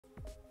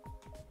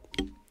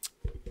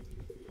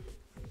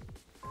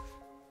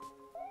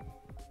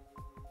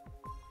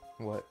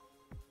What?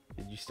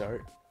 Did you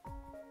start?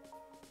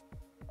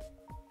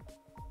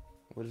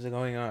 What is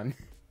going on?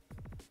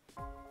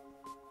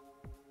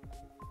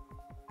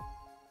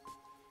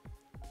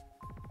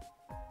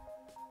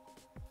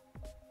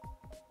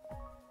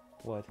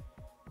 What?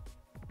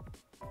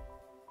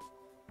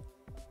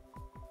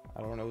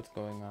 I don't know what's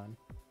going on.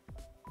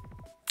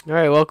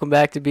 Alright, welcome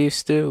back to Beef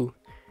Stew.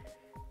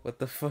 What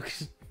the fuck?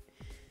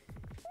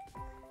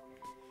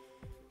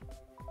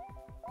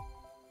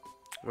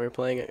 We're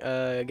playing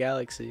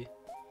Galaxy.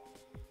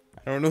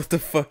 I don't know what the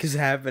fuck is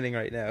happening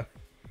right now.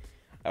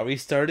 Are we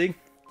starting?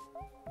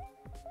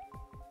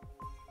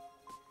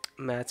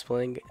 Matt's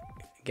playing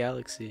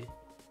Galaxy.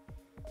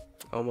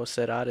 Almost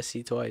said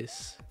Odyssey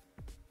twice.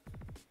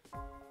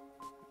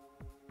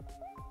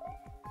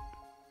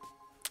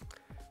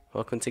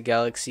 Welcome to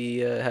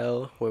Galaxy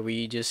Hell, where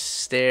we just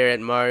stare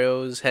at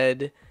Mario's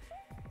head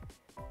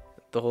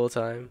the whole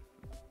time.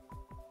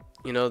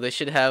 You know, they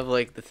should have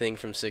like the thing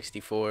from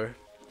 64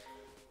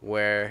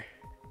 where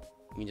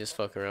you just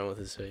fuck around with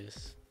his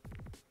face.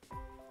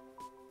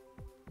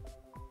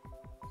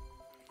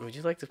 Would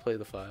you like to play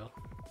the file?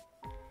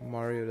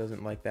 Mario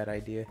doesn't like that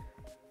idea.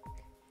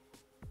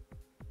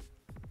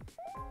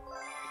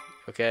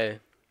 Okay.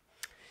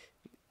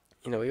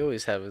 You know, we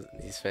always have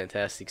these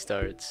fantastic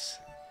starts.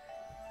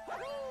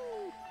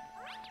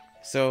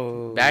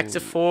 So Back to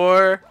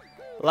 4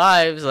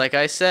 lives, like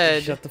I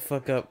said. shut the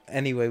fuck up.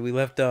 Anyway, we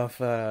left off.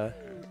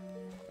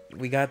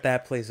 We got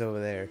that place over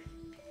there,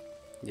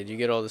 Did you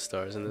get all the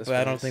stars in this? but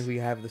I don't place? think we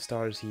have the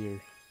stars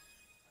here.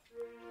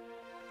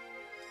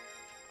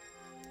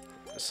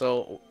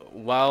 So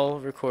while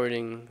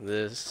recording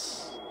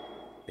this,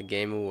 the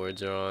Game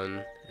Awards are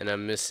on, and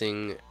I'm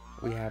missing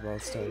We have all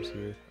stars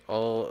here.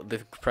 all the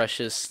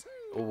precious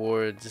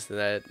awards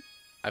that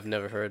I've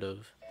never heard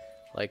of,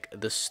 like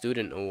the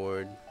Student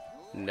Award.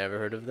 Never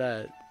heard of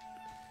that.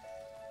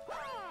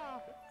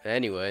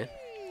 Anyway,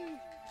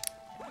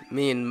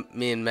 me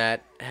and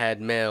Matt had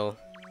mail.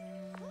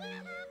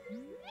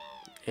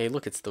 Hey,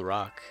 look, it's The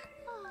Rock.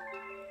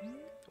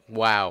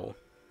 Wow.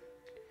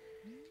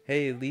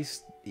 Hey, at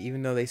least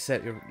even though they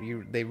set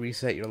they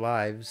reset your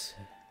lives,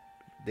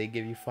 they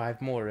give you 5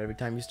 more every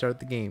time you start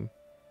the game.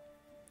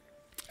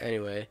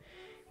 Anyway,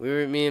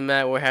 me and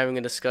Matt were having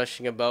a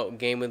discussion about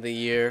Game of the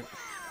Year,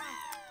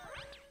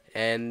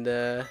 and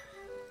battery's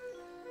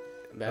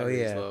Oh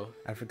yeah, low.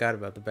 I forgot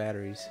about the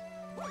batteries.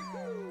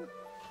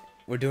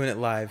 We're doing it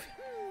live.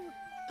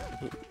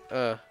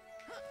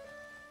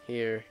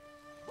 Here,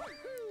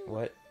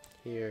 What?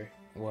 here,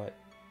 What?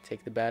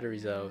 take the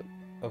batteries out.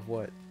 Of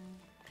what?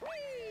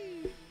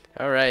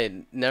 All right,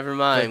 never But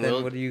mind. then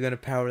We'll what are you gonna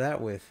power that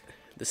with?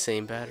 the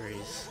same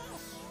batteries.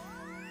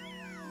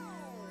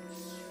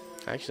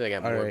 Actually, I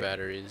got All more right.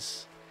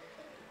 batteries.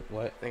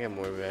 What? I got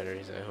more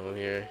batteries at home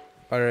here.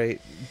 All right,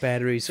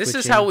 batteries. This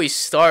is how we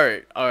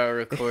start our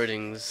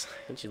recordings.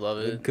 Don't you love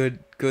it?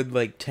 Good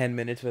like 10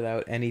 minutes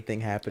without anything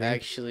happening.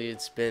 Actually,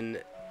 it's been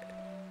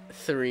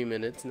 3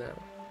 minutes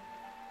now.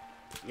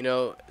 You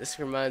know, this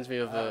reminds me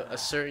of a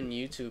certain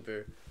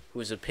YouTuber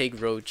who's a pig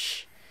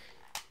roach.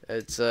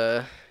 It's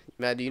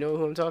Matt, do you know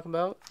who I'm talking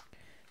about?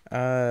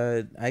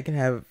 I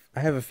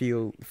have a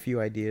few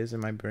ideas in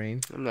my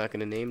brain. I'm not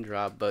gonna name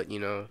drop, but you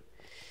know,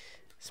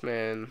 this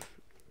man,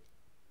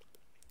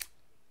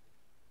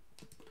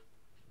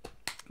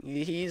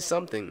 he's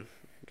something.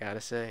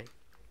 Gotta say,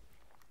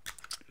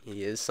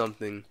 he is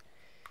something.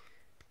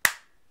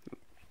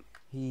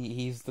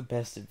 He's the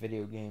best at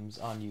video games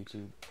on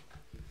YouTube.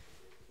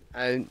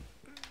 I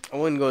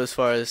wouldn't go as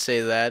far as to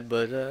say that,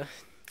 but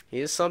he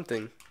is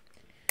something.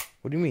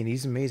 What do you mean?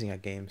 He's amazing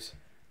at games.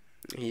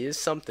 He is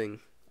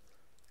something.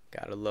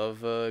 Gotta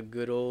love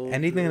good old.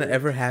 Anything that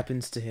ever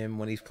happens to him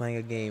when he's playing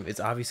a game, it's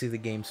obviously the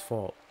game's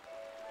fault.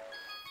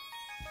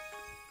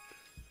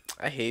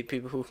 I hate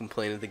people who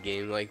complain of the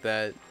game like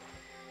that.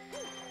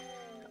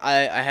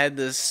 I had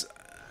this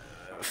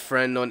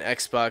friend on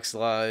Xbox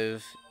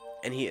Live,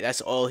 and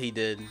that's all he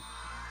did.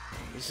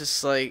 It's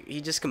just like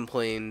he just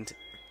complained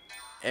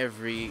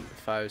every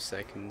 5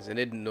 seconds, and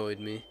it annoyed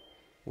me.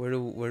 Where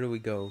do we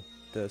go?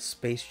 The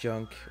space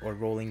junk or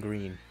rolling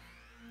green?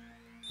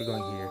 We're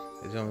going here.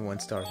 There's only 1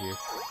 star here.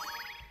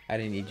 I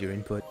didn't need your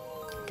input.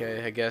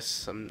 Okay, I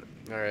guess I'm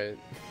alright.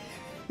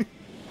 I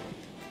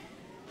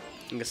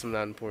guess I'm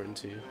not important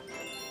to you.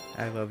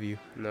 I love you.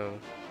 No.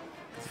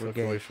 We're Fuck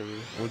gay. away from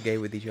me. We're gay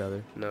with each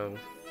other. No.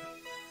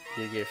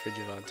 You're gay for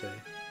Javante.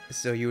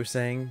 So you were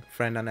saying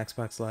friend on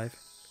Xbox Live?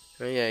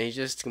 Oh, yeah, he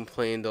just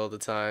complained all the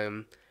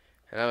time.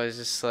 And I was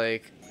just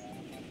like,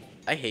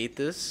 I hate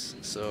this,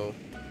 so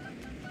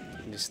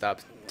I just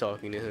stopped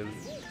talking to him.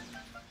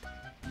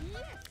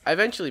 I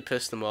eventually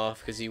pissed him off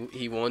because he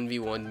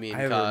 1v1'd me in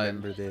I COD.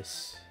 remember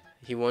this.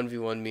 He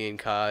 1v1'd me in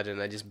COD,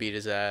 and I just beat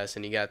his ass,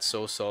 and he got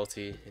so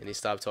salty, and he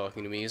stopped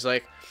talking to me. He was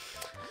like,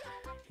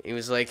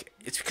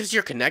 it's because of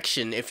your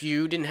connection. If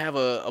you didn't have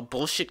a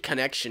bullshit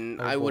connection,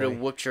 Oh, I would have boy.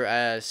 whooped your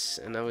ass.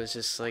 And I was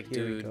just like,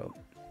 Here we dude. go.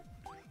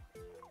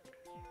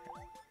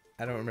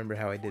 I don't remember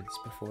how I did this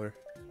before.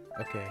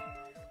 Okay,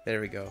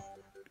 there we go.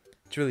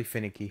 It's really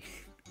finicky.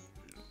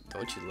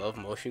 Don't you love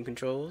motion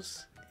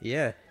controls?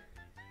 Yeah.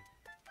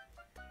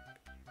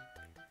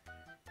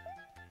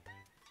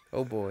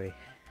 Oh boy.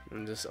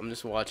 I'm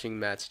just watching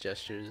Matt's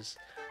gestures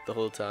the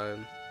whole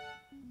time.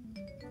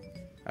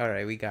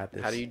 Alright, we got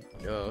this. How do you?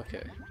 Oh, okay.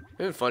 It'd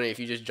been funny if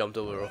you just jumped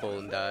over a hole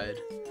and died.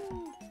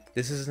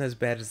 This isn't as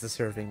bad as the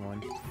surfing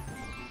one.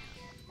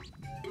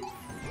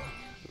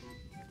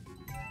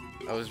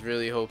 I was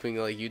really hoping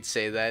like you'd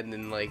say that and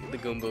then like the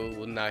Goomba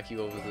will knock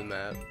you over the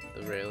map,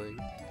 the railing.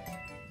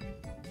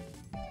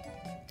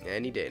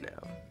 Any day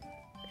now.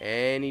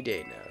 Any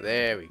day now.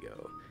 There we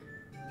go.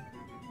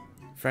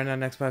 Friend on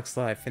Xbox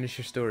Live, finish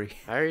your story.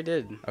 I already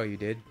did. Oh, you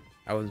did?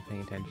 I wasn't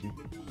paying attention.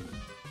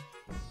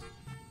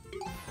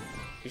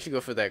 You should go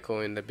for that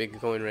coin, that big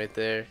coin right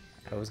there.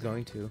 I was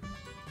going to.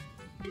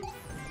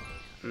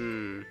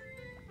 Hmm.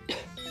 Look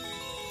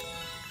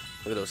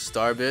at those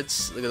star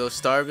bits. Look at those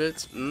star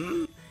bits.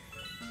 Hmm.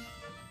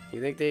 You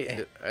think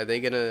are they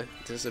gonna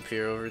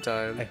disappear over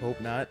time? I hope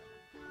not.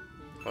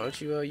 Why don't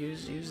you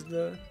use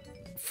the?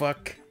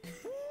 Fuck.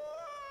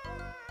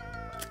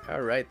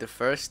 All right, the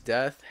first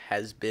death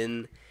has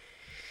been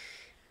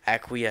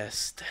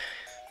acquiesced.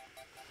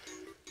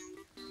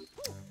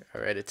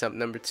 All right, attempt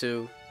number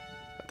 2.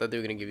 I thought they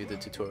were gonna give you the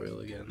tutorial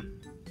again.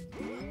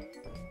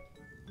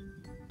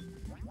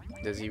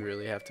 Does he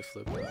really have to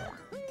flip it?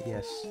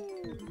 Yes.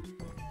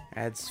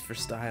 Ads for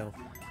style.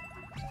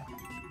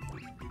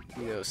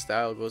 You know,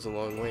 style goes a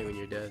long way when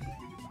you're dead.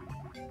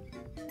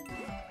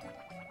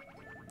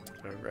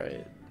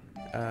 Alright.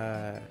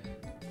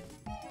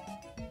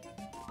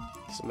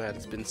 So Matt,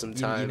 it's been some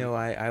time. You know,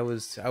 I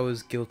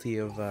was guilty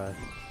of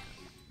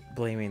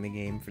blaming the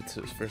game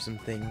for some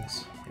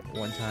things at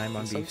one time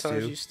on Beef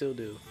Sometimes Stew. you still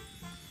do.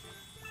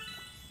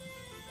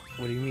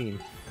 What do you mean?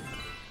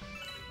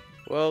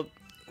 Well,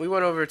 we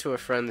went over to a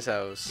friend's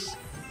house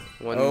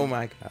Oh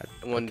my god.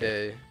 one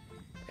day,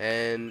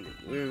 and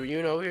we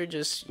were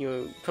just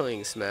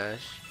playing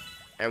Smash,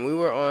 and we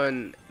were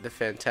on the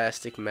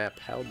fantastic map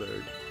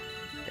Halberd,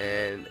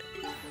 and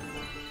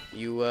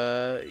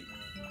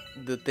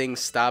the thing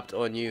stopped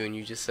on you, and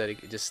you just said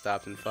it just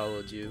stopped and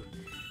followed you.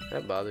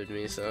 That bothered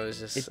me, so I was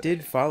just. It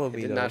did follow It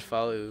me did though. not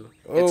follow you.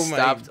 Oh It my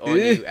stopped on god.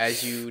 you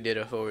as you did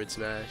a forward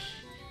smash,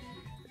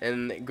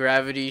 and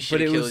gravity But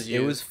should have killed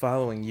you. it was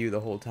following you the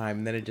whole time,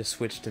 and then it just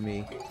switched to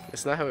me.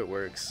 It's not how it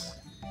works.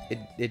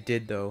 It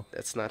did though.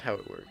 That's not how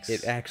it works.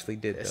 It actually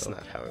did It's though.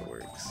 not how it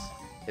works.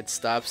 It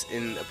stops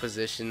in a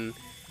position.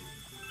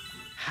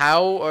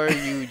 How are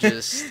you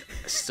just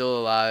still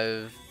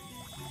alive?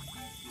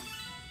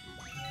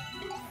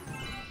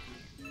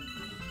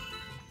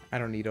 I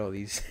don't need all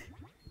these.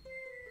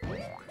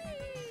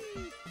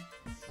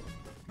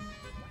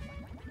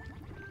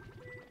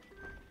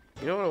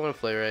 You know what I want to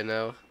play right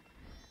now?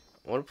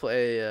 I want to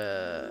play,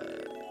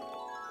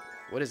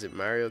 what is it,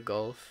 Mario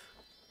Golf?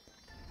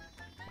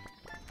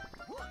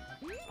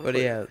 But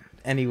yeah,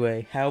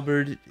 anyway,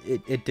 Halberd,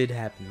 it did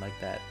happen like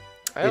that.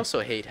 I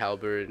also hate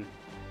Halberd.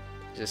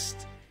 That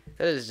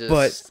is just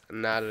But-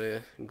 not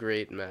a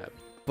great map.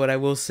 But I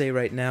will say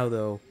right now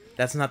though,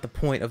 that's not the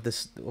point of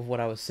what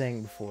I was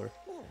saying before.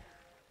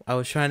 I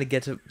was trying to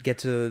get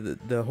to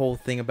the whole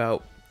thing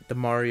about the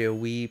Mario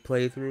Wii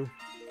playthrough.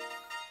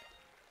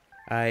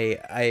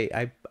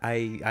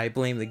 I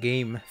blame the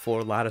game for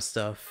a lot of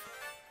stuff.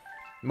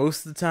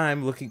 Most of the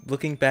time,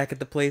 looking back at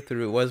the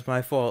playthrough, it was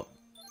my fault.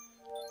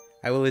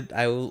 I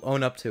will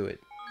own up to it.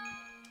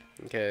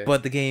 Okay.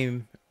 But the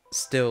game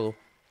still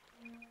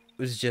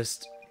was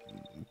just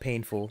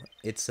painful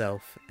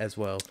itself as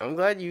well. I'm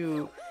glad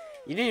you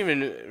didn't even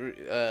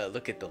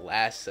look at the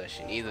last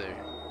session either.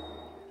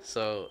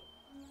 So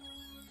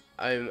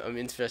I'm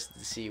interested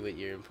to see what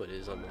your input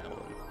is on that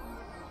one.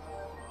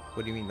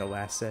 What do you mean the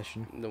last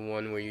session? The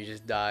one where you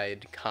just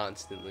died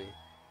constantly.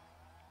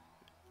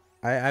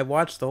 I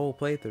watched the whole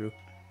playthrough.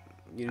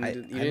 You I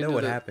didn't know do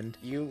what happened.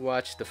 You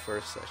watched the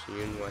first session. You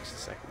didn't watch the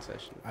second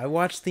session. I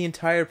watched the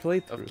entire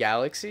playthrough. Of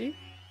Galaxy?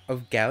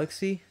 Of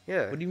Galaxy?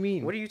 Yeah. What do you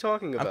mean? What are you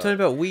talking about? I'm talking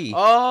about Wii.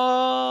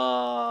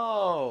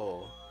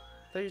 Oh!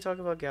 I thought you were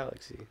talking about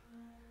Galaxy.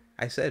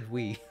 I said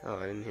Wii. Oh,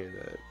 I didn't hear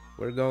that.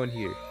 We're going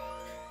here.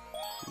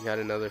 You got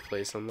another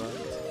place unlocked?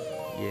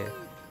 Yeah.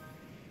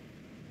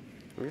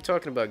 We were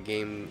talking about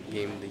game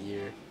of the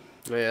year.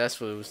 Oh, yeah, that's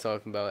what I was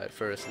talking about at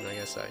first, and I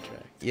got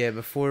sidetracked. Yeah,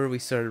 before we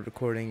started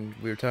recording,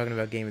 we were talking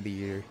about Game of the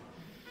Year.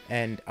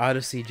 And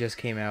Odyssey just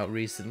came out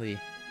recently.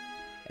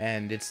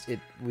 And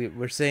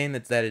we're saying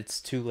that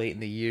it's too late in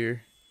the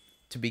year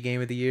to be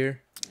Game of the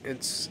Year.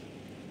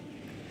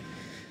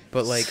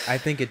 But like I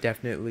think it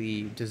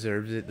definitely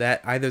deserves it.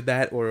 That either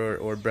that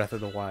or Breath of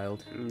the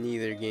Wild.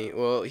 Neither game.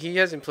 Well, he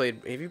hasn't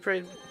played. Have you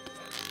played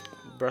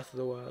Breath of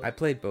the Wild? I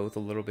played both a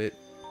little bit.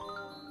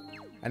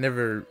 I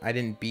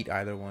didn't beat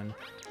either one.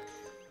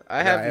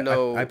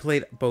 I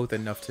played both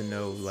enough to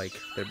know like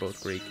they're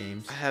both great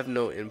games. I have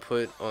no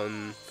input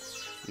on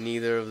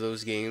neither of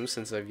those games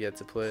since I've yet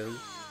to play them.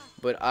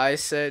 But I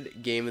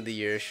said Game of the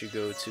Year should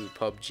go to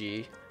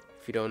PUBG.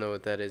 If you don't know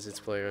what that is, it's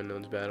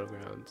PlayerUnknown's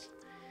Battlegrounds.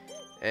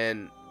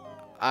 And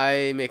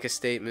I make a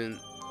statement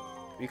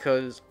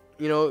because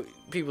you know,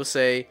 people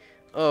say,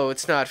 oh,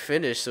 it's not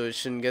finished, so it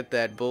shouldn't get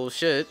that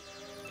bullshit.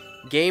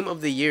 Game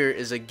of the year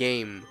is a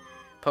game.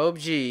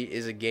 PUBG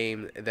is a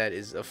game that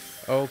is a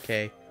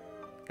Okay,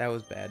 that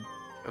was bad.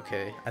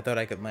 Okay. I thought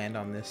I could land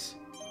on this.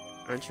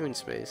 Aren't you in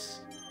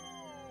space?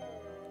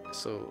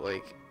 So,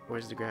 like,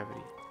 where's the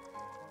gravity?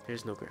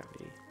 There's no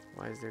gravity.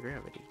 Why is there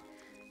gravity?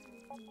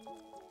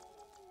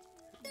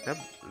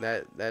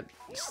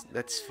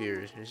 That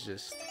sphere is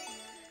just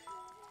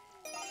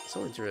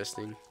so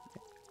interesting.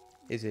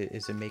 Is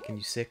it making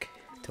you sick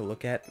to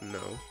look at?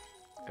 No,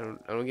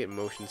 I don't get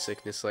motion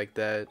sickness like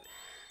that.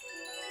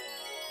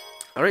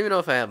 I don't even know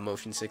if I have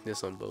motion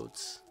sickness on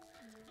boats.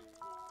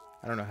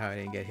 I don't know how I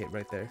didn't get hit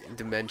right there.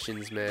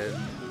 Dimensions, man.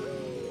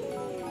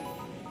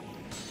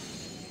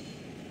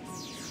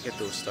 Get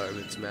those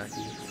starbits,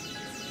 Matthew.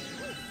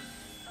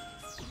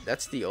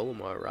 That's the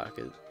Olimar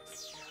rocket,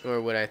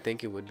 or what I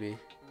think it would be.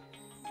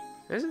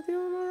 Is it the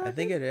Olimar rocket? I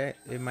think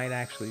it might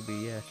actually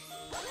be, yeah.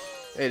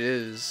 It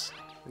is.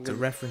 It's a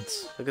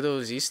reference. Look at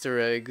those Easter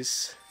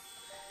eggs.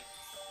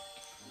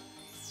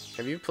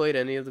 Have you played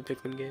any of the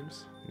Pikmin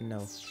games?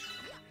 No.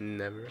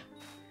 Never.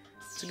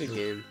 It's a good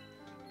game.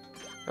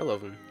 I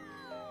love them.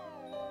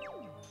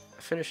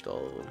 I finished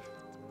all of them.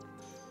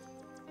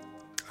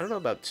 I don't know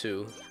about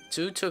 2.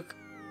 2 took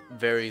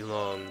very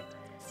long.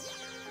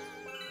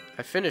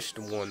 I finished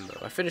 1 though.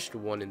 I finished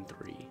 1 and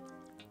 3.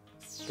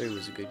 3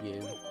 was a good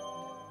game.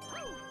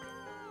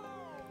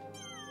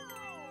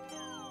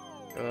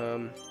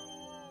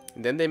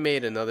 Then they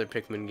made another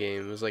Pikmin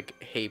game. It was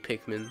like Hey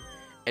Pikmin,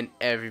 and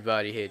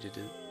everybody hated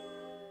it.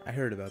 I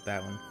heard about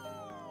that one.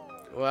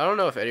 Well, I don't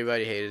know if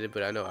everybody hated it,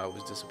 but I know I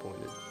was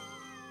disappointed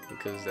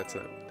because that's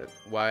not that.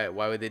 Why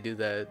would they do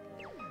that?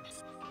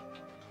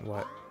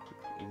 What?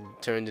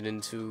 Turned it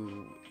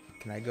into.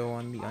 Can I go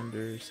on the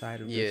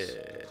underside of this?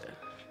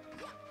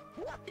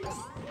 Yeah.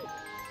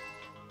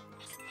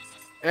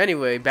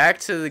 Anyway, back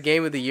to the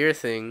game of the year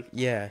thing.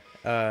 Yeah.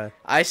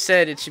 I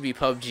said it should be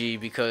PUBG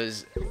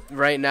because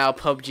right now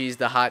PUBG is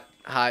the hot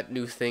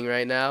new thing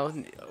right now,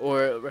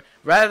 or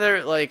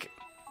rather, like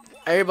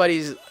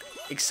everybody's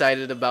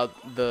excited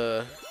about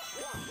the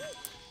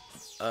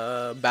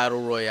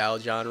battle royale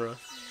genre,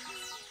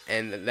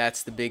 and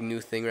that's the big new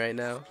thing right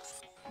now.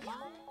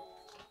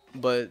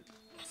 But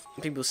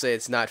people say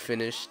it's not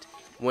finished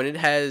when it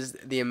has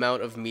the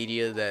amount of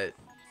media that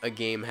a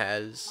game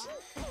has.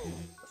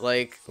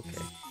 Like,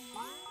 okay.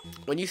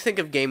 When you think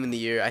of game of the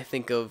year, I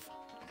think of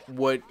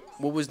what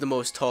was the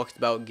most talked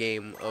about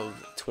game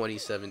of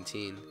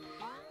 2017.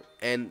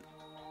 And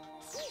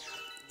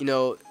you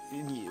know,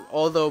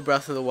 although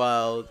Breath of the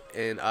Wild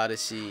and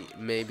Odyssey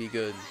may be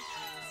good,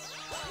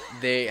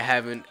 they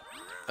haven't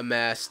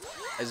amassed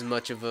as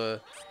much of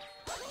a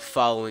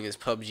following as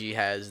PUBG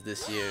has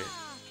this year.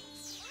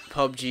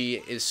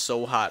 PUBG is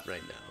so hot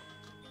right now.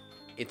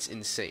 It's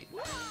insane.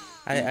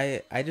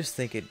 I just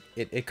think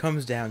it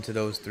comes down to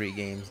those 3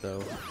 games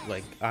though,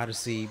 like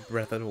Odyssey,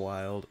 Breath of the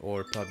Wild,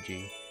 or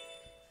PUBG.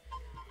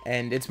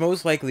 And it's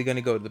most likely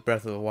gonna go to the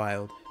Breath of the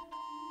Wild.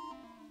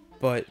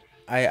 But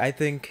I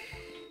think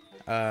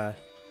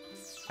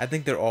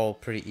they're all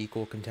pretty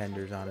equal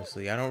contenders,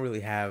 honestly. I don't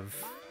really have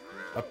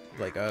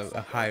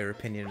a higher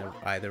opinion of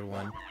either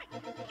one.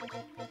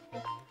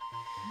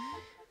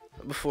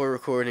 Before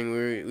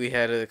recording, we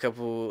had a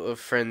couple of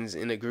friends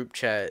in a group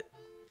chat,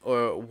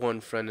 or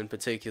one friend in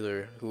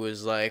particular, who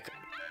was like,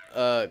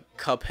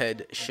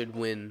 Cuphead should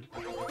win.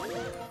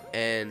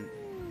 And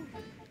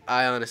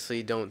I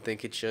honestly don't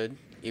think it should,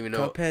 even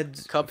though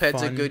Cuphead's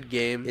fun. a good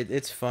game.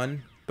 It's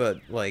fun,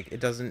 but like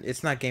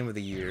it's not game of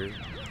the year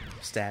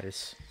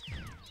status.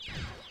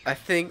 I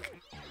think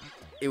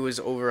it was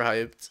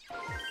overhyped.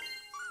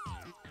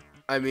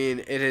 I mean,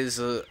 it is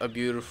a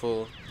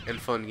beautiful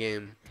and fun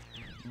game,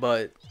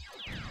 but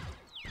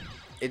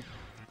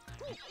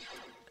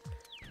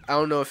I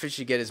don't know if it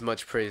should get as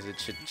much praise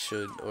as it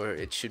should, or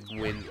it should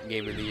win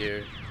Game of the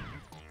Year.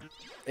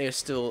 There's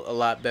still a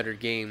lot better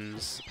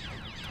games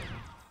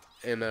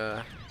and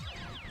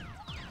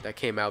that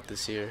came out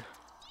this year.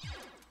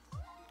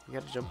 You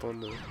gotta jump on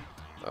the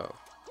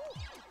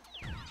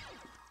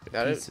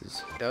that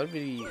would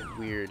be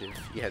weird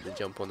if you had to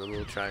jump on the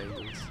little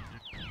triangles.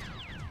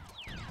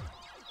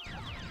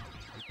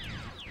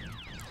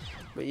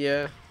 But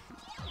yeah,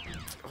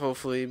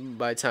 hopefully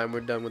by the time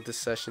we're done with this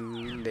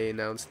session, they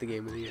announce the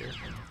Game of the Year.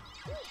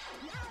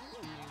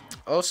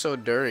 Also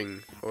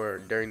during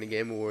the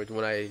Game Awards,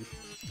 when I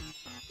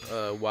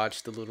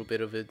watched a little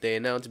bit of it, they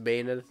announced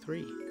Bayonetta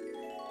 3.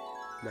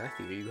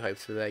 Matthew, are you hyped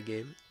for that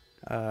game?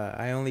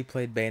 I only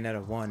played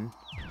Bayonetta 1.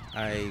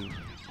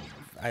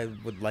 I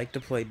would like to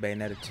play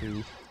Bayonetta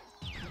 2.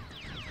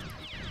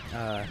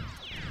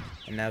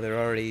 And now they're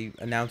already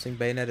announcing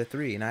Bayonetta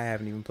 3, and I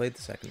haven't even played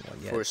the second one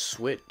yet. For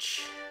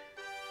Switch.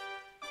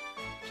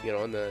 Get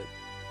on that.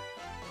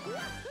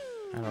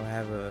 I don't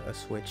have a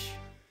Switch.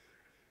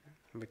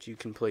 But you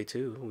can play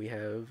too. We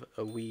have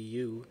a Wii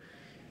U.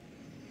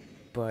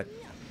 But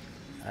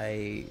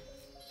I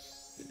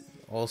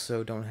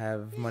also don't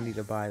have money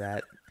to buy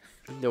that.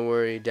 Don't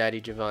worry,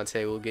 Daddy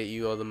Javante will get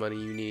you all the money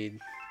you need.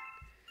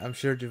 I'm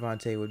sure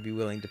Javante would be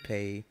willing to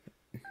pay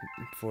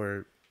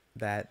for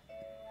that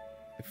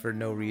for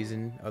no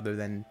reason other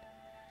than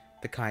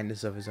the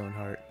kindness of his own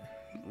heart.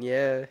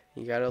 Yeah,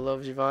 you gotta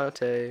love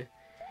Javante.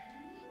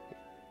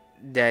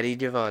 Daddy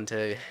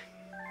Javante.